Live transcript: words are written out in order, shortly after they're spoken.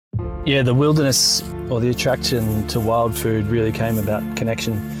Yeah, the wilderness or the attraction to wild food really came about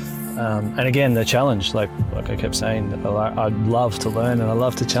connection. And again, the challenge, like I kept saying, I love to learn and I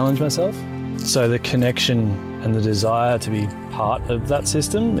love to challenge myself. So the connection and the desire to be part of that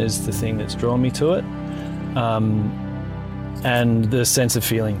system is the thing that's drawn me to it. And the sense of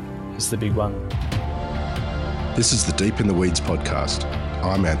feeling is the big one. This is the Deep in the Weeds podcast.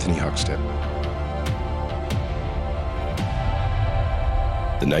 I'm Anthony Huckstep.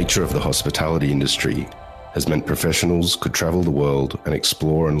 The nature of the hospitality industry has meant professionals could travel the world and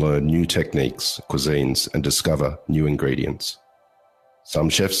explore and learn new techniques, cuisines, and discover new ingredients. Some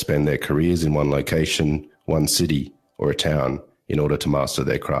chefs spend their careers in one location, one city, or a town in order to master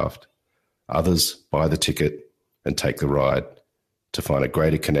their craft. Others buy the ticket and take the ride to find a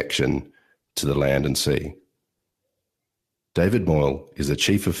greater connection to the land and sea. David Moyle is the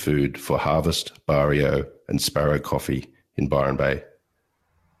Chief of Food for Harvest, Barrio, and Sparrow Coffee in Byron Bay.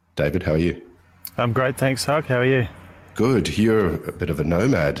 David, how are you? I'm great, thanks, Huck. How are you? Good. You're a bit of a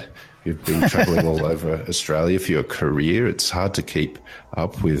nomad. You've been travelling all over Australia for your career. It's hard to keep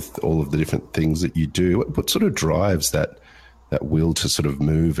up with all of the different things that you do. What sort of drives that will to sort of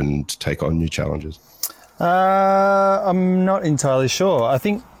move and take on new challenges? I'm not entirely sure. I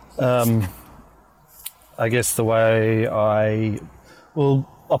think, I guess the way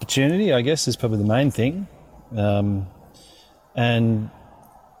opportunity, I guess, is probably the main thing. And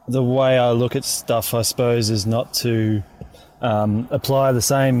the way I look at stuff, I suppose, is not to apply the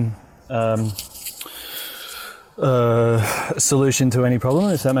same solution to any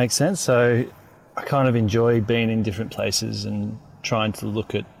problem, if that makes sense. So I kind of enjoy being in different places and trying to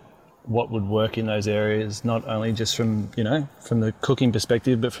look at what would work in those areas, not only just from the cooking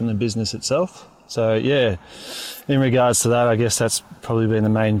perspective, but from the business itself. So yeah, in regards to that, I guess that's probably been the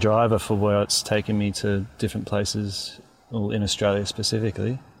main driver for where it's taken me to different places, in Australia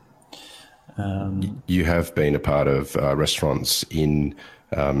specifically. You have been a part of restaurants in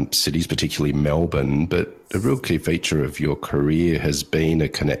cities, particularly Melbourne, but a real key feature of your career has been a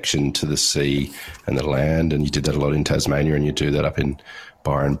connection to the sea and the land, and you did that a lot in Tasmania, and you do that up in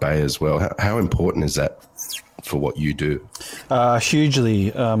Byron Bay as well. How important is that for what you do?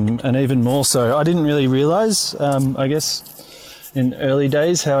 Hugely, and even more so. I didn't really realise, I guess, in early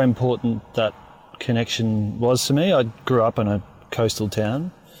days how important that connection was to me. I grew up in a coastal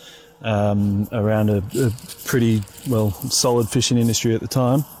town around a pretty solid fishing industry at the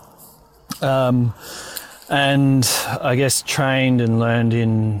time, and I guess trained and learned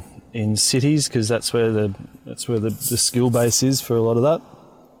in cities because that's where the skill base is for a lot of that.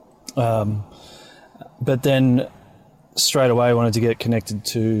 But then straight away I wanted to get connected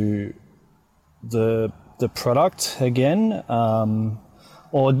to the product again, or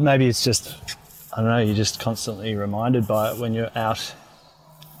maybe it's just, I don't know, you're just constantly reminded by it when you're out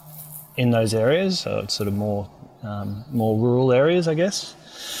in those areas. So it's sort of more rural areas, I guess.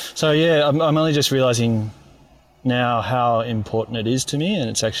 So yeah, I'm only just realising now how important it is to me, and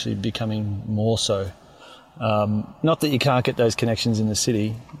it's actually becoming more so. Not that you can't get those connections in the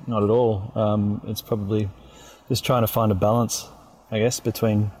city, not at all. It's probably just trying to find a balance, I guess,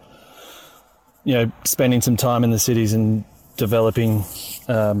 between spending some time in the cities and developing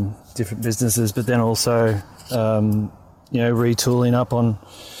different businesses, but then also retooling up on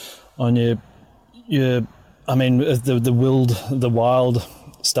your the wild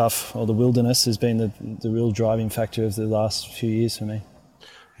stuff, or the wilderness has been the real driving factor of the last few years for me.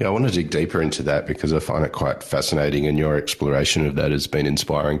 Yeah, I want to dig deeper into that because I find it quite fascinating, and your exploration of that has been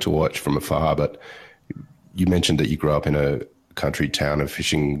inspiring to watch from afar. But you mentioned that you grew up in a country town, a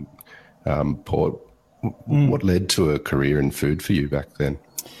fishing port. What led to a career in food for you back then?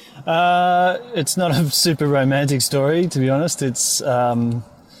 It's not a super romantic story, to be honest. It's I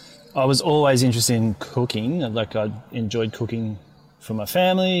was always interested in cooking. Like, I enjoyed cooking for my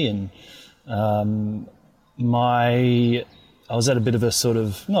family, and I was at a bit of a sort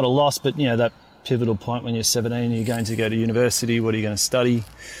of, not a loss, but that pivotal point when you're 17, you're going to go to university, what are you going to study?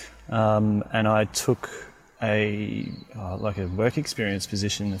 And I took a work experience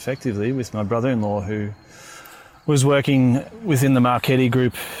position effectively with my brother-in-law, who was working within the Marchetti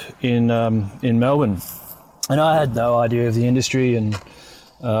Group in Melbourne. And I had no idea of the industry and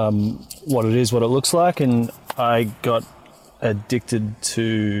what it is, what it looks like, and I got addicted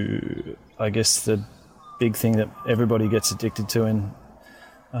to, I guess, the big thing that everybody gets addicted to in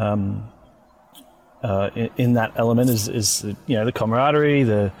that element is the camaraderie,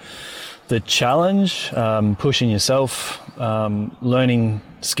 the challenge, pushing yourself, learning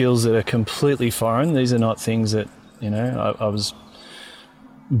skills that are completely foreign. These are not things that I was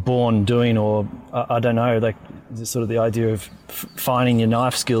born doing, or I don't know, like sort of the idea of finding your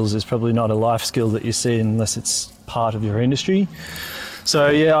knife skills is probably not a life skill that you see unless it's part of your industry. So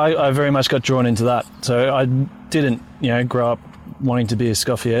yeah, I very much got drawn into that. So I didn't, grow up wanting to be a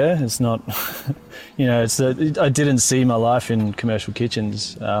scoffier. It's not, I didn't see my life in commercial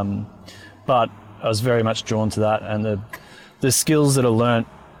kitchens, but I was very much drawn to that, and the skills that I learnt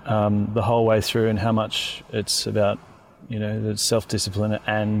the whole way through, and how much it's about, the self-discipline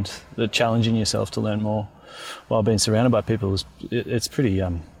and the challenging yourself to learn more while being surrounded by people. It's pretty, I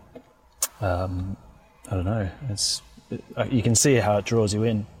don't know, you can see how it draws you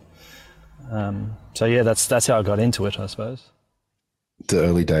in. So yeah, that's how I got into it, I suppose. The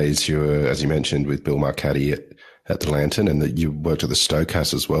early days, you were, as you mentioned, with Bill Marcati at the Lantern, and that you worked at the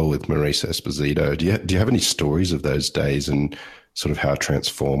Stokehouse as well with Maurice Esposito. Do you have any stories of those days and sort of how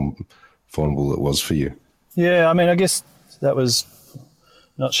transformable it was for you? Yeah, I mean, I guess that was,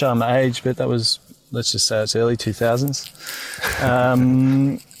 not showing my age, but that was, let's just say it's early 2000s.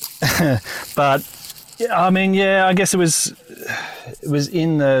 But yeah, I mean, yeah, I guess it was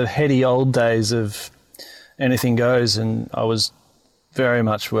in the heady old days of anything goes, and I was very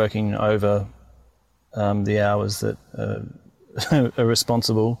much working over the hours that are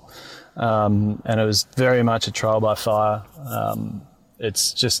responsible, and it was very much a trial by fire.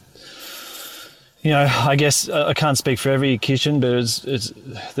 It's just, I guess I can't speak for every kitchen, but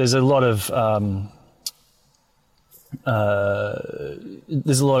there's a lot of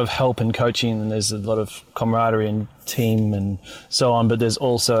help and coaching, and there's a lot of camaraderie and team and so on, but there's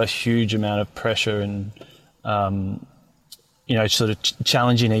also a huge amount of pressure and sort of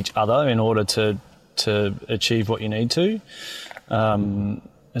challenging each other in order to achieve what you need to.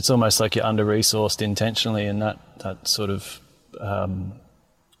 It's almost like you're under-resourced intentionally, and that sort of, I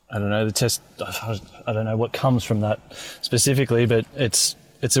don't know, the test, I don't know what comes from that specifically, but it's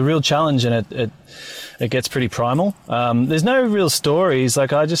a real challenge, and it gets pretty primal. There's no real stories. Like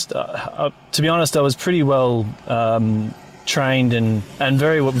to be honest, I was pretty well trained and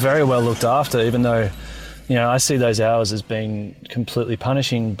very, very well looked after, even though, I see those hours as being completely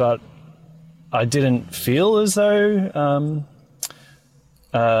punishing, but I didn't feel as though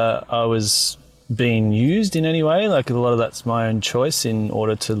I was being used in any way. Like, a lot of that's my own choice in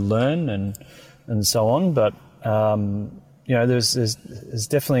order to learn and so on. But there's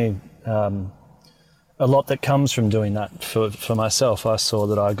definitely a lot that comes from doing that for myself. I saw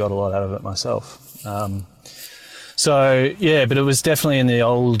that I got a lot out of it myself. So yeah, but it was definitely in the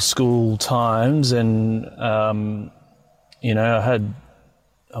old school times, and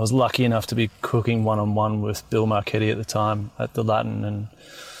I was lucky enough to be cooking one-on-one with Bill Marcati at the time at the Latin, and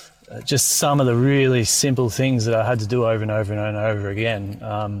just some of the really simple things that I had to do over and over and over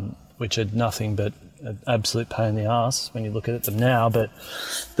again, which are nothing but an absolute pain in the ass when you look at them now. But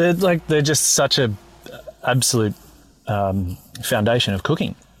they're just such a absolute foundation of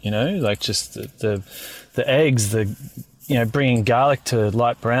cooking. Like just the eggs, bringing garlic to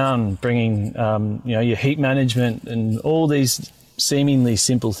light brown, bringing your heat management, and all these seemingly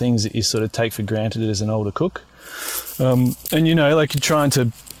simple things that you sort of take for granted as an older cook. And you're trying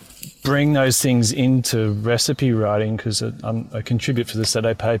to bring those things into recipe writing, because I contribute for the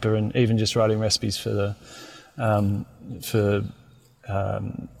Saturday paper, and even just writing recipes for the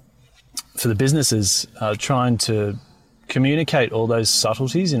businesses, trying to communicate all those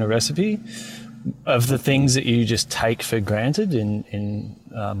subtleties in a recipe of the things that you just take for granted in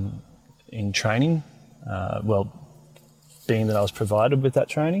training. Being that I was provided with that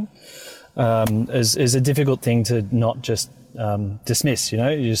training, is a difficult thing to not just dismiss. You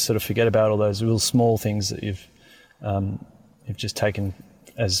just sort of forget about all those real small things that you've just taken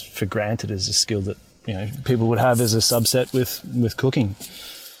as for granted as a skill that people would have as a subset with cooking.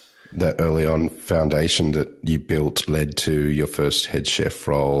 That early on foundation that you built led to your first head chef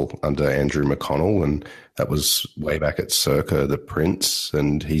role under Andrew McConnell, and that was way back at Circa the Prince,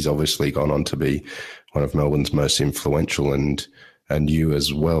 and he's obviously gone on to be one of Melbourne's most influential, and you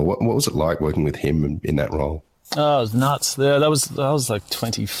as well. What was it like working with him in that role? Oh, it was nuts. I was like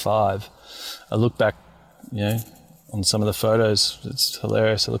 25. I look back, on some of the photos. It's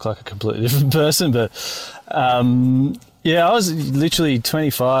hilarious. I look like a completely different person, but I was literally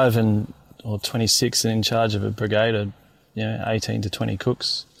 25 or 26 and in charge of a brigade of 18 to 20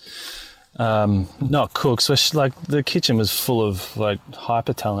 cooks. Not cooks, but the kitchen was full of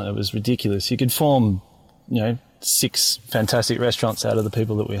hyper talent. It was ridiculous. You could form 6 fantastic restaurants out of the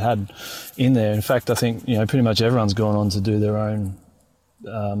people that we had in there. In fact, I think pretty much everyone's gone on to do their own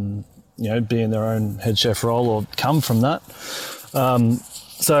be in their own head chef role or come from that.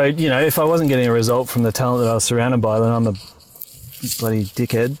 So if I wasn't getting a result from the talent that I was surrounded by, then I'm bloody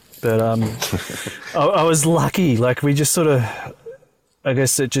dickhead. But I was lucky. Like we just sort of, I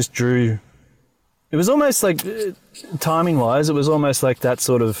guess it just drew. It was almost like timing wise, it was almost like that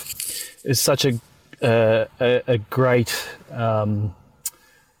sort of. It's such a great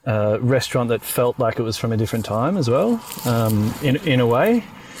restaurant that felt like it was from a different time as well, in a way.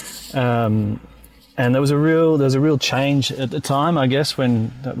 And there was a real change at the time, I guess,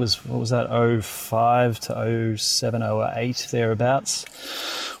 when that was, what was that, 05 to 07, 08, thereabouts,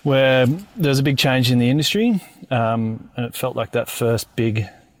 where there was a big change in the industry, and it felt like that first big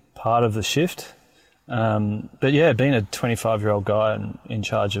part of the shift. But yeah, being a 25-year-old guy and in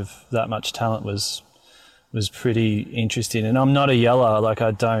charge of that much talent was pretty interesting. And I'm not a yeller, like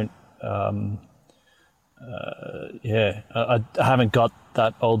I don't, I haven't got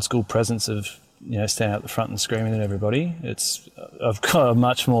that old school presence of, standing out the front and screaming at everybody. I've got a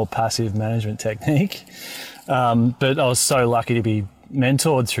much more passive management technique. But I was so lucky to be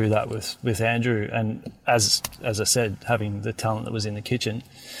mentored through that with Andrew. And as I said, having the talent that was in the kitchen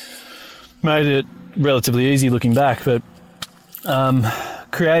made it relatively easy looking back. But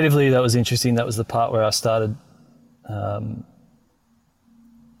creatively, that was interesting. That was the part where I started. I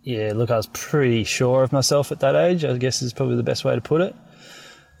was pretty sure of myself at that age, I guess is probably the best way to put it.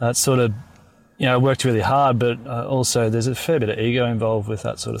 That sort of, I worked really hard, but also there's a fair bit of ego involved with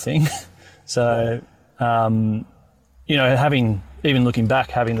that sort of thing. So, even looking back,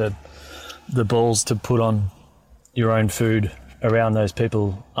 having the balls to put on your own food around those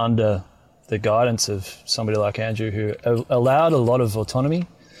people under the guidance of somebody like Andrew, who allowed a lot of autonomy,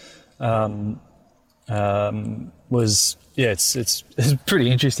 it's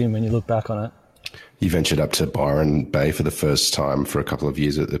pretty interesting when you look back on it. You ventured up to Byron Bay for the first time for a couple of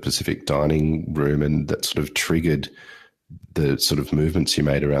years at the Pacific Dining Room, and that sort of triggered the sort of movements you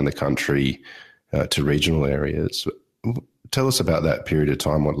made around the country to regional areas. Tell us about that period of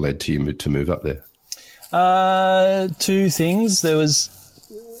time, what led to you to move up there? Two things. There was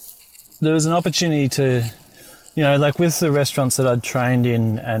an opportunity to, like with the restaurants that I'd trained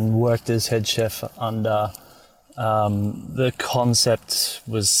in and worked as head chef under, the concept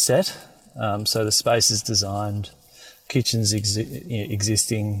was set. So the space is designed, kitchen's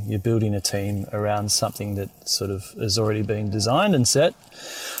existing, you're building a team around something that sort of has already been designed and set,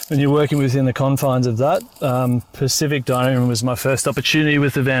 and you're working within the confines of that. Pacific Dining Room was my first opportunity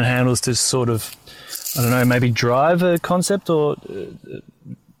with the Van Handels to sort of, maybe drive a concept, or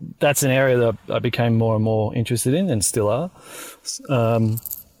that's an area that I became more and more interested in, and still are,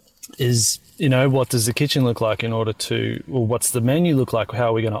 is, what does the kitchen look like what's the menu look like? How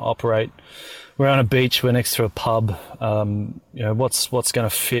are we going to operate? We're on a beach, we're next to a pub. What's going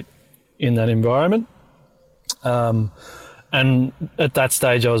to fit in that environment? And at that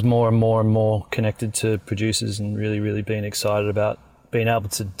stage, I was more and more connected to producers and really, really being excited about being able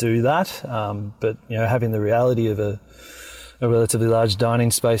to do that. But, having the reality of a relatively large dining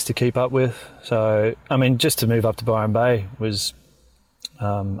space to keep up with. So, just to move up to Byron Bay was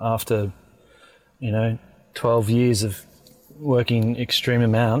after 12 years of working extreme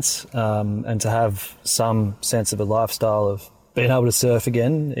amounts, and to have some sense of a lifestyle of being able to surf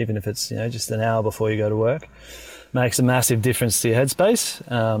again, even if it's, just an hour before you go to work, makes a massive difference to your headspace.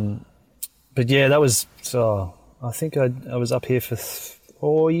 But yeah, that was, I think I was up here for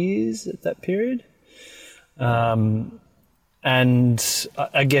 4 years at that period. And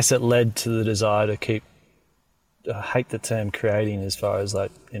I guess it led to the desire to keep, I hate the term creating as far as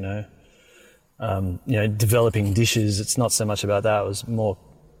like, developing dishes. It's not so much about that. It was more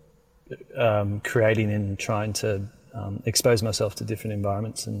creating and trying to expose myself to different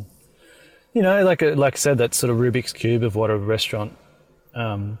environments. And, like I said, that sort of Rubik's Cube of what a restaurant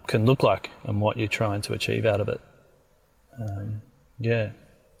can look like and what you're trying to achieve out of it.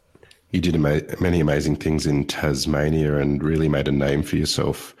 You did many amazing things in Tasmania and really made a name for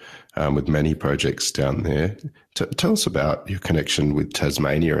yourself with many projects down there. Tell us about your connection with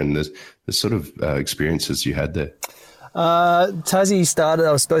Tasmania and the sort of experiences you had there. Tassie started,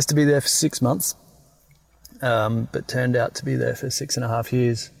 I was supposed to be there for 6 months, but turned out to be there for 6.5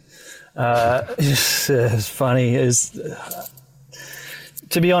 years. It's funny.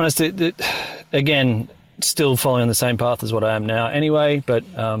 To be honest, it again, still following the same path as what I am now anyway, but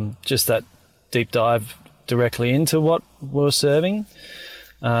just that deep dive directly into what we're serving.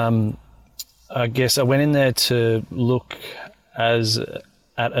 I guess I went in there to look at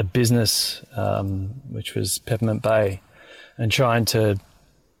a business, which was Peppermint Bay, and trying to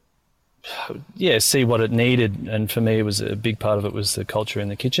see what it needed. And for me, it was a big part of it was the culture in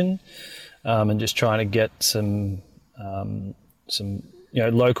the kitchen, and just trying to get some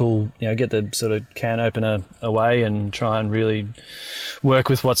local, get the sort of can opener away and try and really work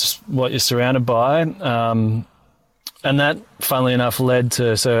with what you're surrounded by. And that, funnily enough, led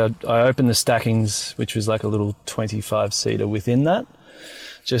to, so I opened the Stackings, which was like a little 25-seater within that,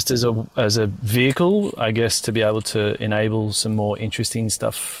 just as a vehicle, I guess, to be able to enable some more interesting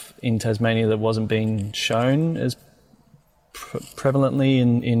stuff in Tasmania that wasn't being shown as prevalently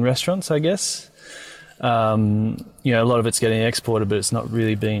in restaurants, I guess. A lot of it's getting exported, but it's not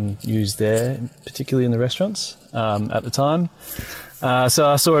really being used there, particularly in the restaurants at the time. So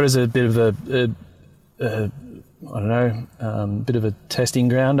I saw it as a bit of a bit of a testing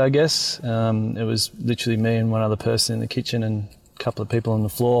ground, I guess. It was literally me and one other person in the kitchen and a couple of people on the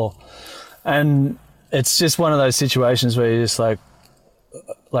floor. And it's just one of those situations where you're just like,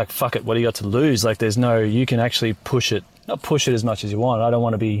 fuck it, what do you got to lose? Like, you can actually not push it as much as you want. I don't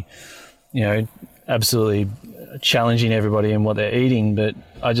want to be, absolutely challenging everybody in what they're eating, but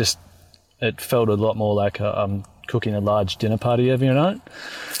it felt a lot more like I'm cooking a large dinner party every night.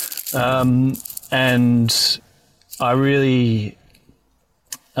 And I really,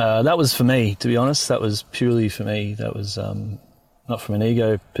 that was for me, to be honest. That was purely for me. That was not from an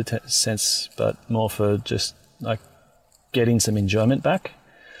ego sense, but more for just like getting some enjoyment back.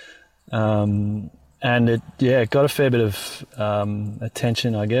 And it got a fair bit of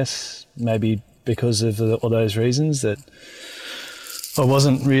attention, I guess, maybe because of all those reasons, that I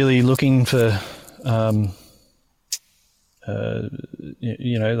wasn't really looking for, like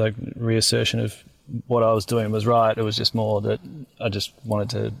reassertion of what I was doing was right. It was just more that I just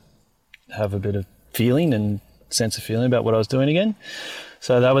wanted to have a bit of feeling and sense of feeling about what I was doing again.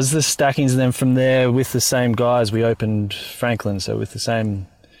 So that was the Stackings, and then from there, with the same guys, we opened Franklin. So with the same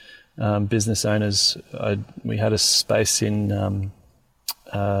business owners, we had a space in.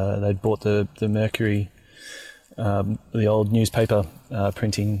 They'd bought the Mercury, the old newspaper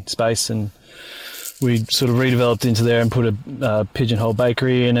printing space, and we sort of redeveloped into there and put a Pigeonhole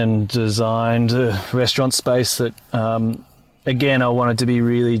Bakery in and designed a restaurant space that, again, I wanted to be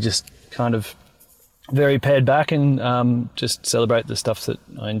really just kind of very pared back and just celebrate the stuff that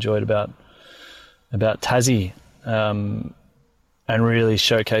I enjoyed about Tassie, and really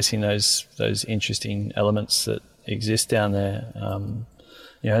showcasing those interesting elements that exist down there.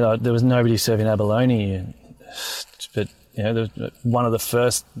 There was nobody serving abalone, but one of the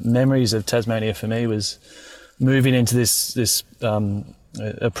first memories of Tasmania for me was moving into this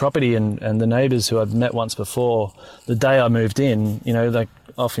a property and the neighbours who I'd met once before. The day I moved in, like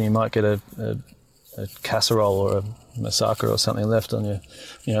often you might get a casserole or a massacre or something left on you.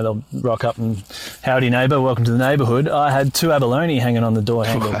 They'll rock up and, howdy neighbour, welcome to the neighbourhood. I had 2 abalone hanging on the door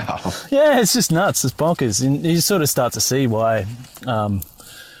handle. Wow. Yeah, it's just nuts. It's bonkers. And you sort of start to see why,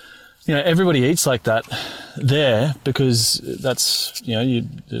 everybody eats like that there, because that's,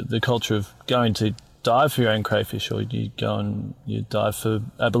 the culture of going to dive for your own crayfish, or you go and you dive for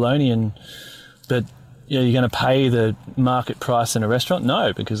abalone, but you're going to pay the market price in a restaurant?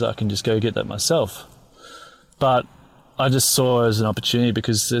 No, because I can just go get that myself. But I just saw it as an opportunity,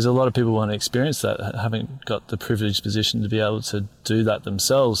 because there's a lot of people who want to experience that, haven't got the privileged position to be able to do that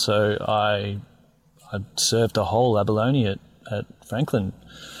themselves. So I served a whole abalone at Franklin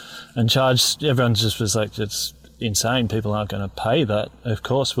and charged. Everyone just was like, it's insane. People aren't going to pay that. Of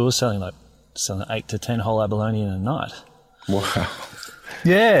course, we were selling 8 to 10 whole abalone in a night. Wow.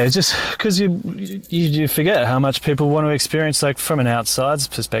 Yeah, just because you forget how much people want to experience, like from an outside's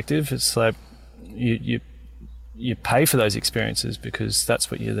perspective. It's like you pay for those experiences because that's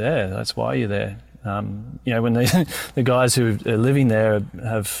what you're there. That's why you're there. When the guys who are living there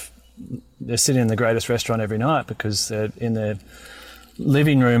they're sitting in the greatest restaurant every night because they're in their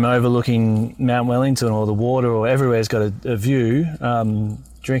living room overlooking Mount Wellington, or the water, or everywhere's got a view,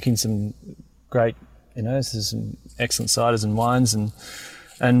 drinking some great, there's some excellent ciders and wines,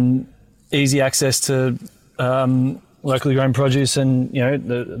 and easy access to locally grown produce and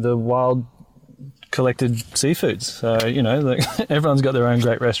the wild collected seafoods. So everyone's got their own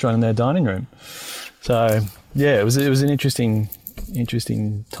great restaurant in their dining room. So yeah, it was an interesting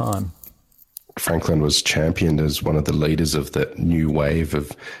time. Franklin was championed as one of the leaders of that new wave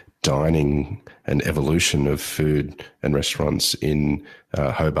of dining and evolution of food and restaurants in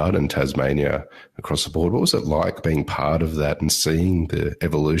Hobart and Tasmania across the board. What was it like being part of that and seeing the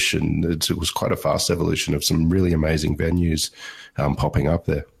evolution? It was quite a fast evolution of some really amazing venues popping up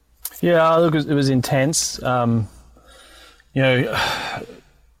there. Yeah, look, it was intense.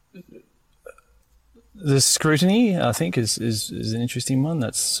 The scrutiny, I think, is an interesting one.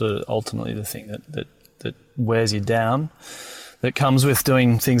 That's sort of ultimately the thing that wears you down, that comes with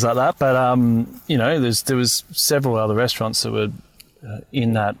doing things like that. But there was several other restaurants that were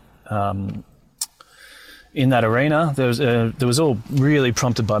in that arena. There was all really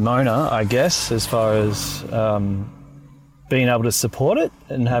prompted by Mona, I guess, as far as being able to support it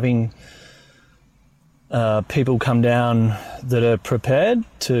and having people come down that are prepared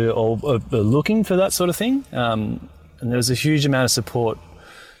to or are looking for that sort of thing. And there was a huge amount of support,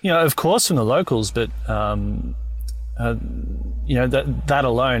 of course from the locals, but that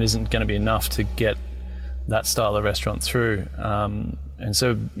alone isn't going to be enough to get that style of restaurant through. And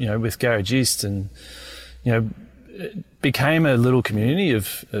so, with Garage East, and it became a little community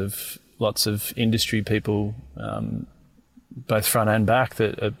of lots of industry people, both front and back,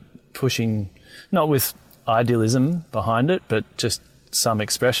 that are pushing, not with idealism behind it, but just some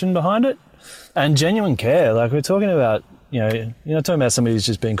expression behind it and genuine care. Like, we're talking about, you're not talking about somebody who's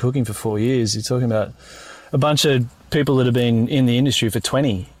just been cooking for 4 years. You're talking about a bunch of people that have been in the industry for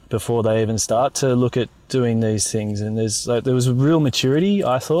 20 before they even start to look at doing these things. And there was a real maturity,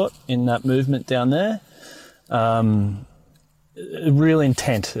 I thought, in that movement down there. Real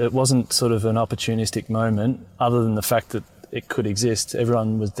intent. It wasn't sort of an opportunistic moment, other than the fact that it could exist.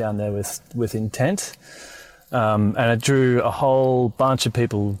 Everyone was down there with intent. And it drew a whole bunch of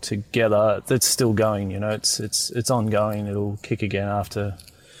people together. That's still going, it's ongoing. It'll kick again after,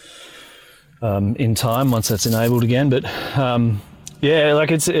 in time, once that's enabled again. But, I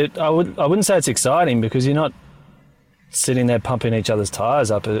wouldn't say it's exciting, because you're not sitting there pumping each other's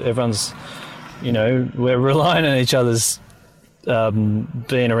tires up. Everyone's, we're relying on each other's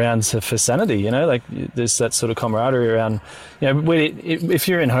being around for sanity. There's that sort of camaraderie around. If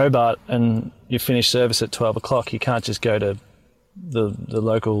you're in Hobart and you finish service at 12 o'clock, you can't just go to the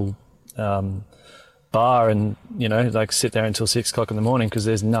local bar and sit there until 6 o'clock in the morning, because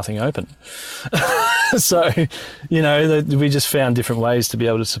there's nothing open. So we just found different ways to be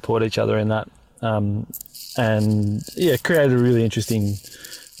able to support each other in that, and created a really interesting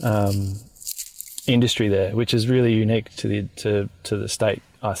industry there, which is really unique to the state,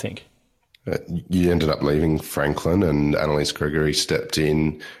 I think. You ended up leaving Franklin, and Annalise Gregory stepped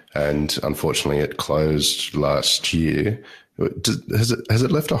in, and unfortunately it closed last year. Has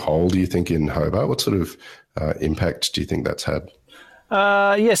it left a hole, do you think, in Hobart? What sort of impact do you think that's had?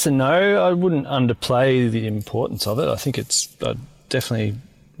 Yes and no. I wouldn't underplay the importance of it. I think I definitely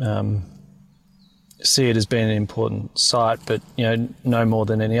see it as being an important site, but no more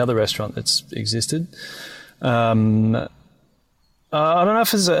than any other restaurant that's existed. I don't know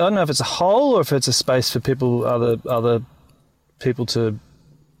if it's a hole, or if it's a space for people, other people to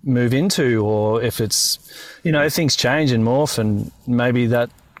move into, or if it's things change and morph, and maybe that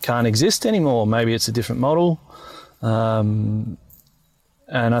can't exist anymore. Maybe it's a different model, and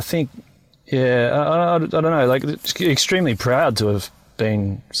I think I don't know, like, extremely proud to have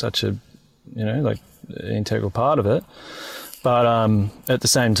been such a integral part of it, but at the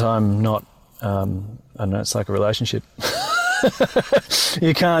same time not I don't know, it's like a relationship.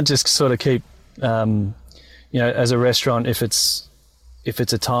 You can't just sort of keep as a restaurant, if it's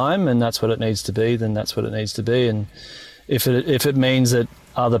a time and that's what it needs to be, then that's what it needs to be. And if it means that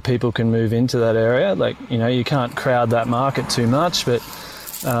other people can move into that area, you can't crowd that market too much, but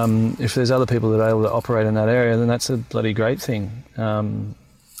if there's other people that are able to operate in that area, then that's a bloody great thing.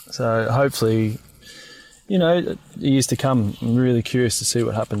 So hopefully, years to come, I'm really curious to see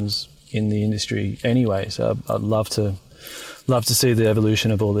what happens in the industry anyway. So I'd love to see the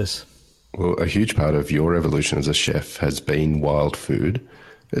evolution of all this. Well, a huge part of your evolution as a chef has been wild food.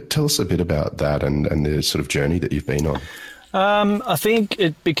 Tell us a bit about that and the sort of journey that you've been on. I think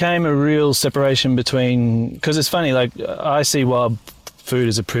it became a real separation between, because it's funny, like, I see wild food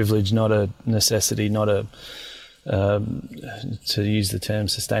as a privilege, not a necessity, not a, to use the term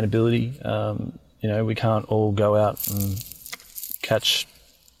sustainability. We can't all go out and catch,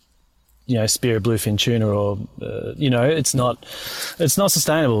 spear bluefin tuna, or, it's not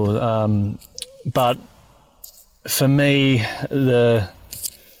sustainable. But for me,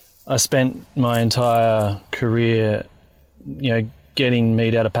 I spent my entire career, getting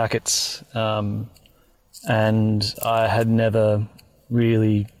meat out of packets, and I had never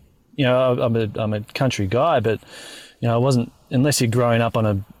really, I'm a country guy, but I wasn't, unless you're growing up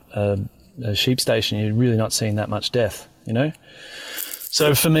on a sheep station, you're really not seeing that much death,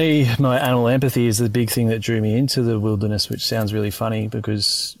 So for me, my animal empathy is the big thing that drew me into the wilderness, which sounds really funny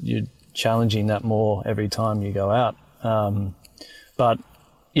because you're challenging that more every time you go out. But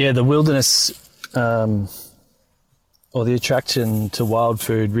yeah, the wilderness, or the attraction to wild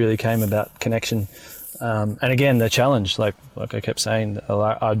food really came about connection. And again, the challenge, like I kept saying,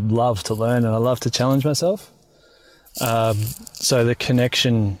 I'd love to learn and I love to challenge myself. So the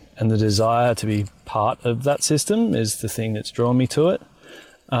connection and the desire to be part of that system is the thing that's drawn me to it.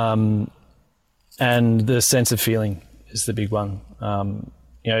 And the sense of feeling is the big one.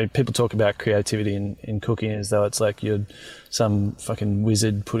 People talk about creativity in cooking as though it's like you're some fucking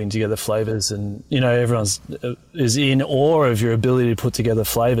wizard putting together flavors, and everyone's is in awe of your ability to put together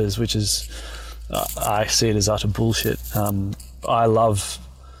flavors, which is I see it as utter bullshit. I love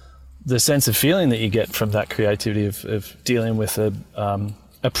the sense of feeling that you get from that creativity of dealing with a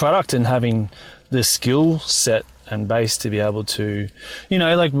product and having the skill set and base to be able to,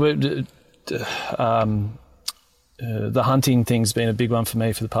 the hunting thing's been a big one for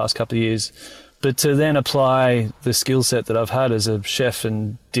me for the past couple of years, but to then apply the skill set that I've had as a chef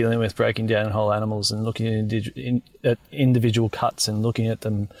and dealing with breaking down whole animals and looking at individual cuts and looking at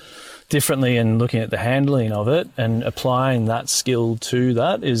them differently and looking at the handling of it and applying that skill to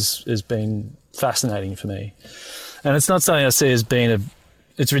that has been fascinating for me. And it's not something I see as being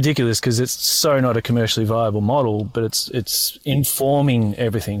it's ridiculous because it's so not a commercially viable model, but it's informing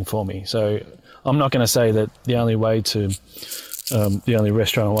everything for me. So I'm not going to say that the only way to, the only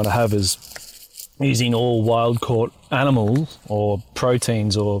restaurant I want to have is using all wild caught animals or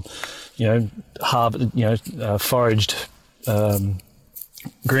proteins or, foraged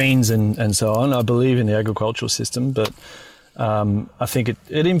greens and so on. I believe in the agricultural system, but I think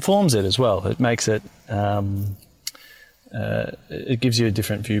it informs it as well. It makes it, it gives you a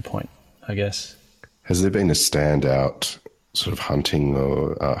different viewpoint, I guess. Has there been a standout sort of hunting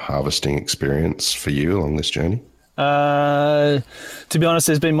or harvesting experience for you along this journey? To be honest,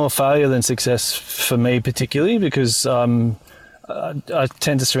 there's been more failure than success for me particularly because I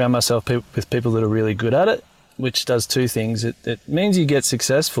tend to surround myself with people that are really good at it, which does two things. It means you get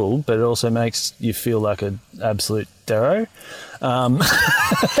successful, but it also makes you feel like an absolute Darrow.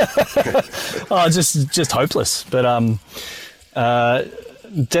 Just hopeless. But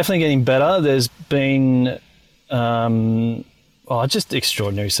definitely getting better. There's been just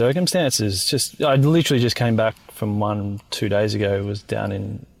extraordinary circumstances. I literally just came back from 2 days ago. Was down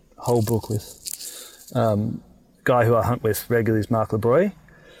in Holbrook with a guy who I hunt with regularly, is Mark LeBroy.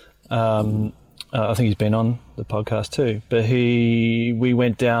 I think he's been on the podcast too. But we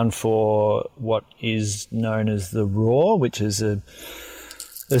went down for what is known as the Roar, which is a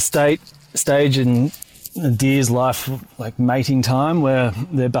stage in a deer's life, like mating time, where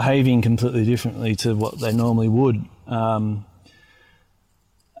they're behaving completely differently to what they normally would.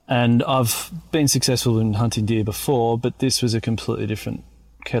 And I've been successful in hunting deer before, but this was a completely different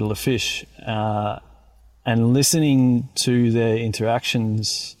kettle of fish. And listening to their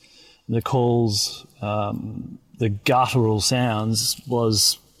interactions, the calls, the guttural sounds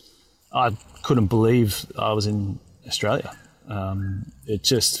I couldn't believe I was in Australia.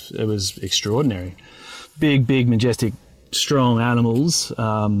 It was extraordinary. Big, majestic, strong animals,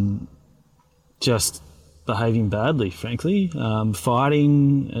 just behaving badly, frankly,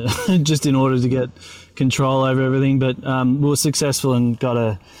 fighting just in order to get control over everything. But we were successful and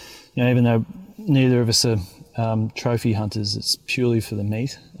got even though neither of us are trophy hunters, it's purely for the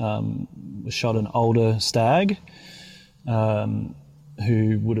meat. We shot an older stag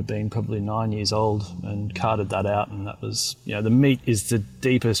who would have been probably 9 years old and carted that out, and that was, the meat is the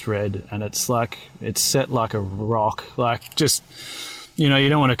deepest red, and it's set like a rock, like just, you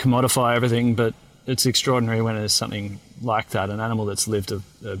don't want to commodify everything, but it's extraordinary when there's something like that, an animal that's lived a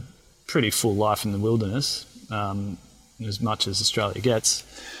pretty full life in the wilderness, as much as Australia gets,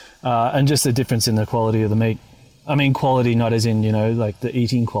 and just the difference in the quality of the meat. I mean, quality not as in, like the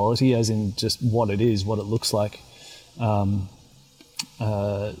eating quality, as in just what it is, what it looks like.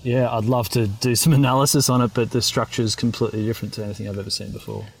 I'd love to do some analysis on it, but the structure is completely different to anything I've ever seen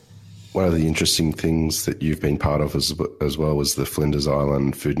before. One of the interesting things that you've been part of as well was the Flinders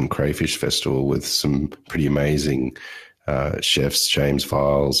Island Food and Crayfish Festival with some pretty amazing chefs, James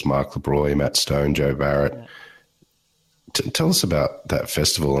Files, Mark LeBroy, Matt Stone, Joe Barrett. Yeah. Tell us about that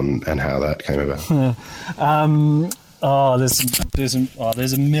festival and how that came about.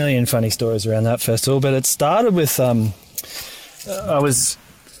 There's a million funny stories around that festival, but it started with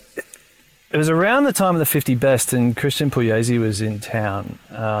it was around the time of the 50 Best, and Christian Pugliese was in town,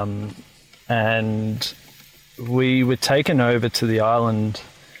 and we were taken over to the island,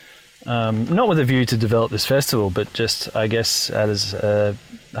 not with a view to develop this festival, but just, I guess, as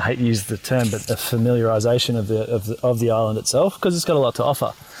I hate to use the term, but a familiarisation of the island itself, because it's got a lot to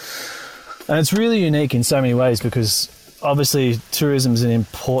offer, and it's really unique in so many ways because obviously tourism is an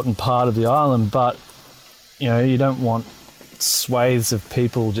important part of the island, but you don't want swathes of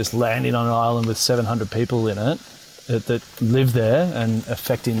people just landing on an island with 700 people in it that live there and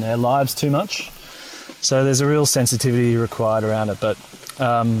affecting their lives too much. So there's a real sensitivity required around it. But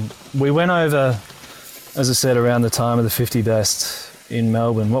we went over, as I said, around the time of the 50 Best in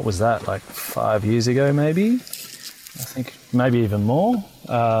Melbourne. What was that, like 5 years ago maybe? I think maybe even more.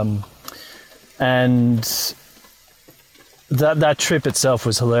 And that trip itself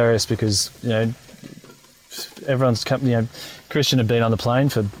was hilarious because, everyone's come, Christian had been on the plane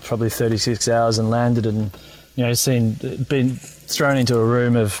for probably 36 hours and landed and, been thrown into a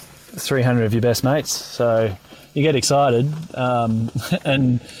room of 300 of your best mates. So you get excited.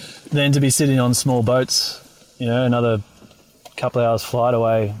 And then to be sitting on small boats, another couple of hours flight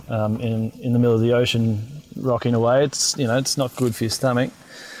away in the middle of the ocean, rocking away, it's not good for your stomach.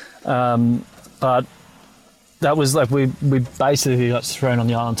 But that was like we basically got thrown on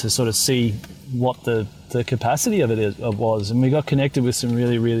the island to sort of see what the capacity of it was, and we got connected with some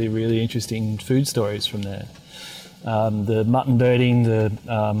really, really, really interesting food stories from there. The mutton birding, the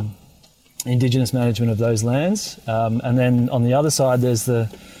Indigenous management of those lands, and then on the other side there's the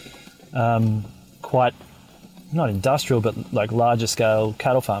quite not industrial but like larger scale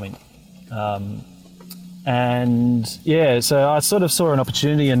cattle farming. And yeah, so I sort of saw an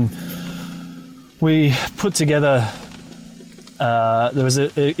opportunity, and we put together, there was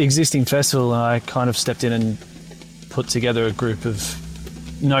an existing festival, and I kind of stepped in and put together a group of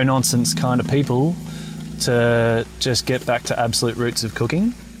no-nonsense kind of people to just get back to absolute roots of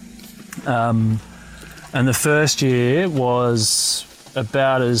cooking. And the first year was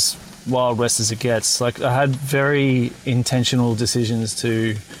about as Wild West as it gets. Like, I had very intentional decisions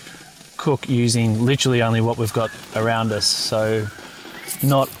to cook using literally only what we've got around us. So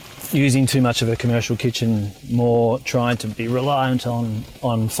not using too much of a commercial kitchen, more trying to be reliant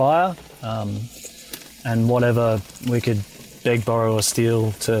on fire and whatever we could beg, borrow or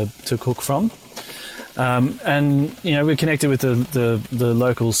steal to cook from. And we connected with the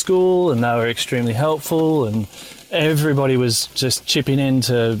local school, and they were extremely helpful, and everybody was just chipping in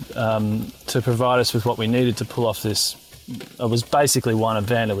to provide us with what we needed to pull off this. It was basically one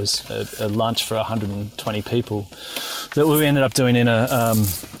event. It was a lunch for 120 people that we ended up doing in a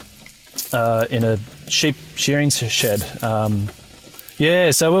sheep shearing shed.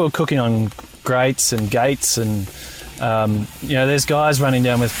 So we were cooking on grates and gates, and there's guys running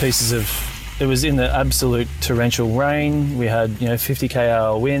down with pieces of. It was in the absolute torrential rain. We had 50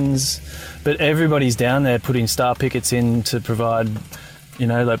 km/h winds, but everybody's down there putting star pickets in to provide,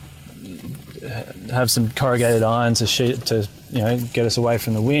 have some corrugated iron to get us away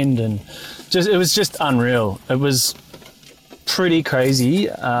from the wind, and it was just unreal. It was pretty crazy.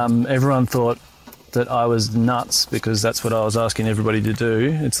 Everyone thought that I was nuts because that's what I was asking everybody to do.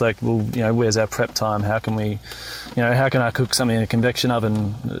 It's like, well, where's our prep time? How can we, how can I cook something in a convection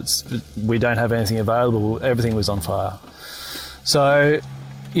oven? We don't have anything available. Everything was on fire. So,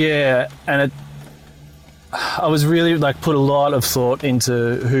 yeah, and I was really put a lot of thought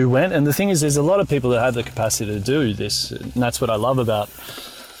into who went. And the thing is, there's a lot of people that have the capacity to do this. And that's what I love about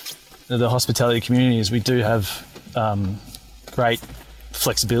the hospitality community is we do have great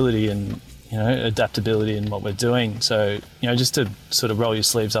flexibility and adaptability in what we're doing. So, just to sort of roll your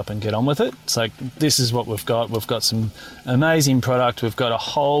sleeves up and get on with it. It's like, this is what we've got. We've got some amazing product. We've got a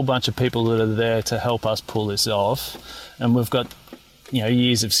whole bunch of people that are there to help us pull this off. And we've got,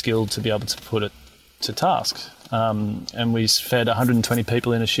 years of skill to be able to put it to task. And we fed 120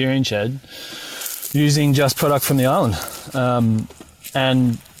 people in a shearing shed using just product from the island.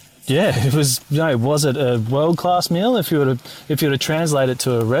 And yeah, it was. Was it a world-class meal? If you were to translate it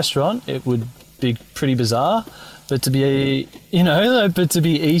to a restaurant, it would be pretty bizarre. But to be, to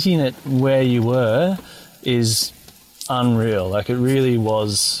be eating it where you were is unreal. Like, it really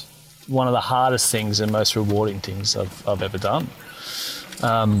was one of the hardest things and most rewarding things I've ever done.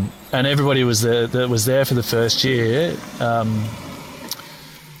 And everybody was there that was there for the first year.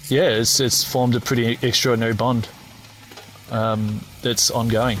 It's formed a pretty extraordinary bond that's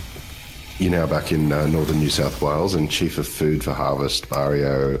ongoing. You're now back in northern New South Wales and Chief of Food for Harvest,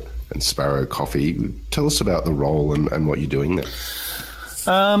 Barrio and Sparrow Coffee. Tell us about the role and what you're doing there.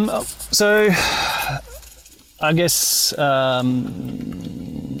 So I guess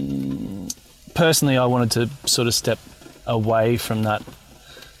personally I wanted to sort of step away from that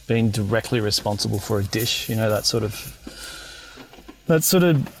being directly responsible for a dish, that sort of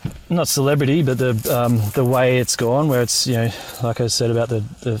not celebrity, but the way it's gone, where it's like I said about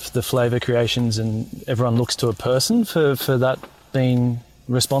the flavour creations, and everyone looks to a person for that being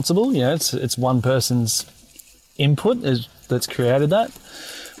responsible. It's one person's input that's created that,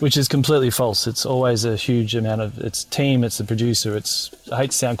 which is completely false. It's always a huge amount of it's team, it's the producer. I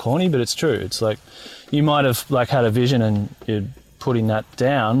hate to sound corny, but it's true. It's like you might have had a vision and you're putting that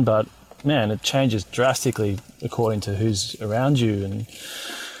down, but man, it changes drastically according to who's around you.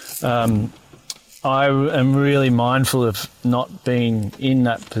 And I am really mindful of not being in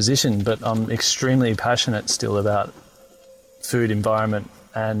that position, but I'm extremely passionate still about food, environment,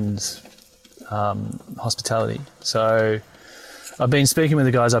 and hospitality. So I've been speaking with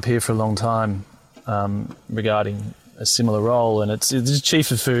the guys up here for a long time regarding a similar role, and it's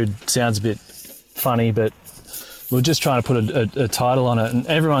chief of food sounds a bit funny, but we're just trying to put a title on it, and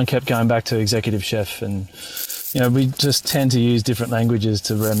everyone kept going back to executive chef, and we just tend to use different languages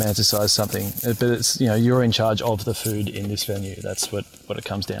to romanticize something, but it's you're in charge of the food in this venue. That's what it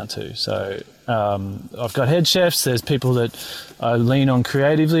comes down to. So I've got head chefs, there's people that I lean on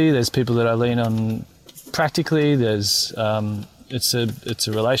creatively, there's people that I lean on practically, there's it's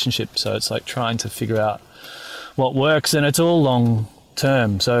a relationship, so it's like trying to figure out what works, and it's all long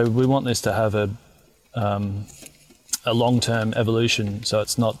term. So we want this to have a long-term evolution, so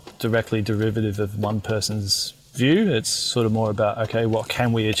it's not directly derivative of one person's view. It's sort of more about, okay, what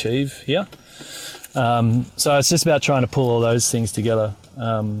can we achieve here? So it's just about trying to pull all those things together.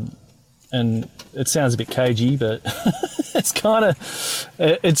 And it sounds a bit cagey, but it's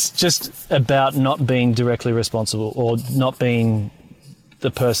just about not being directly responsible or not being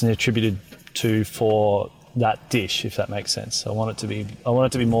the person attributed to for that dish, if that makes sense. I want it to be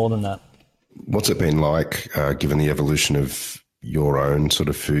more than that. What's it been like, given the evolution of your own sort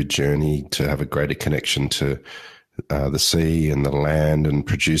of food journey, to have a greater connection to the sea and the land and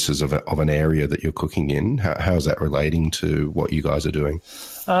producers of an area that you're cooking in? How is that relating to what you guys are doing?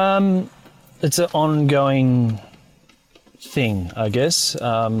 It's an ongoing thing, I guess.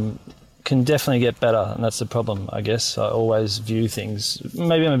 Can definitely get better, and that's the problem, I guess. I always view things,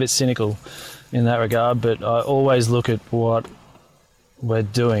 maybe I'm a bit cynical in that regard, but I always look at what we're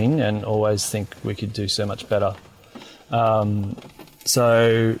doing and always think we could do so much better.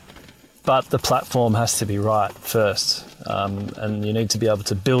 But the platform has to be right first, and you need to be able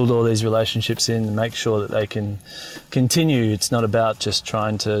to build all these relationships in and make sure that they can continue. It's not about just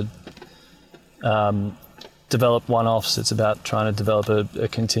trying to develop one-offs. It's about trying to develop a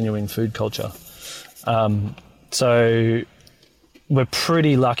continuing food culture. So we're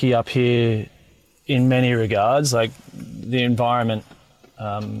pretty lucky up here in many regards, like the environment,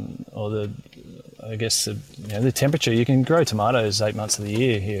 or the temperature. You can grow tomatoes 8 months of the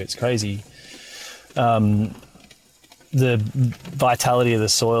year here. It's crazy. The vitality of the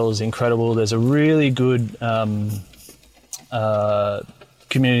soil is incredible. There's a really good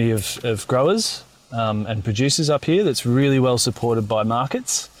community of growers and producers up here that's really well supported by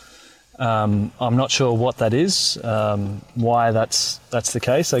markets. I'm not sure what that is, why that's the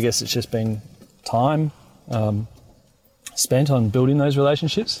case. I guess it's just been time spent on building those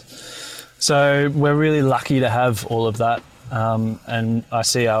relationships. So we're really lucky to have all of that, and I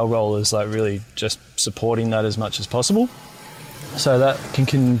see our role as like really just supporting that as much as possible, so that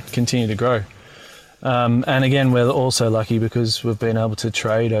can continue to grow. And again, we're also lucky because we've been able to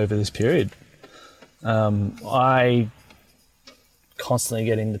trade over this period. I constantly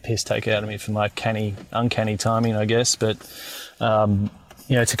getting the piss taken out of me for my uncanny timing, I guess, but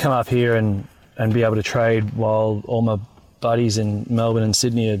to come up here and be able to trade while all my buddies in Melbourne and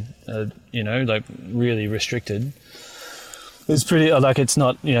Sydney are like really restricted. It's pretty, like, it's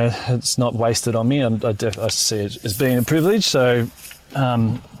not wasted on me. I see it as being a privilege. So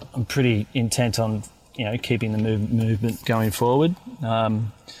I'm pretty intent on, keeping the movement going forward.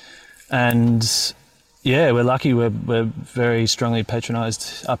 And yeah, we're lucky. We're very strongly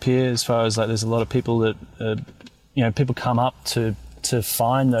patronised up here, as far as like there's a lot of people that people come up to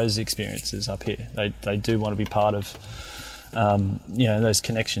find those experiences up here. They do want to be part of those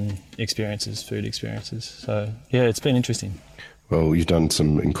connection experiences, food experiences. So yeah, it's been interesting. Well, you've done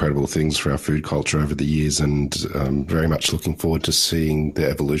some incredible things for our food culture over the years, and very much looking forward to seeing the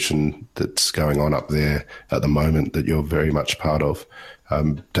evolution that's going on up there at the moment that you're very much part of.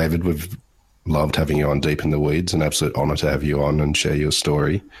 David, we've loved having you on Deep in the Weeds. An absolute honour to have you on and share your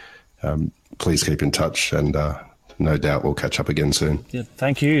story. Please keep in touch, and no doubt we'll catch up again soon. Yeah,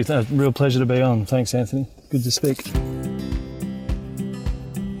 thank you. It's a real pleasure to be on. Thanks, Anthony. Good to speak.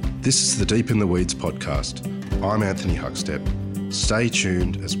 This is the Deep in the Weeds podcast. I'm Anthony Huckstep. Stay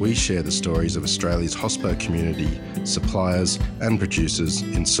tuned as we share the stories of Australia's hospo community, suppliers and producers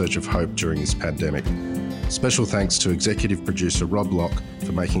in search of hope during this pandemic. Special thanks to executive producer Rob Locke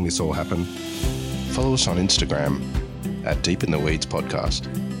for making this all happen. Follow us on Instagram at Deep in the Weeds Podcast,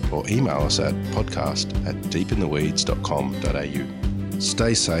 or email us at podcast@deepintheweeds.com.au.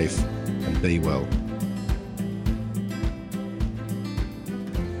 Stay safe and be well.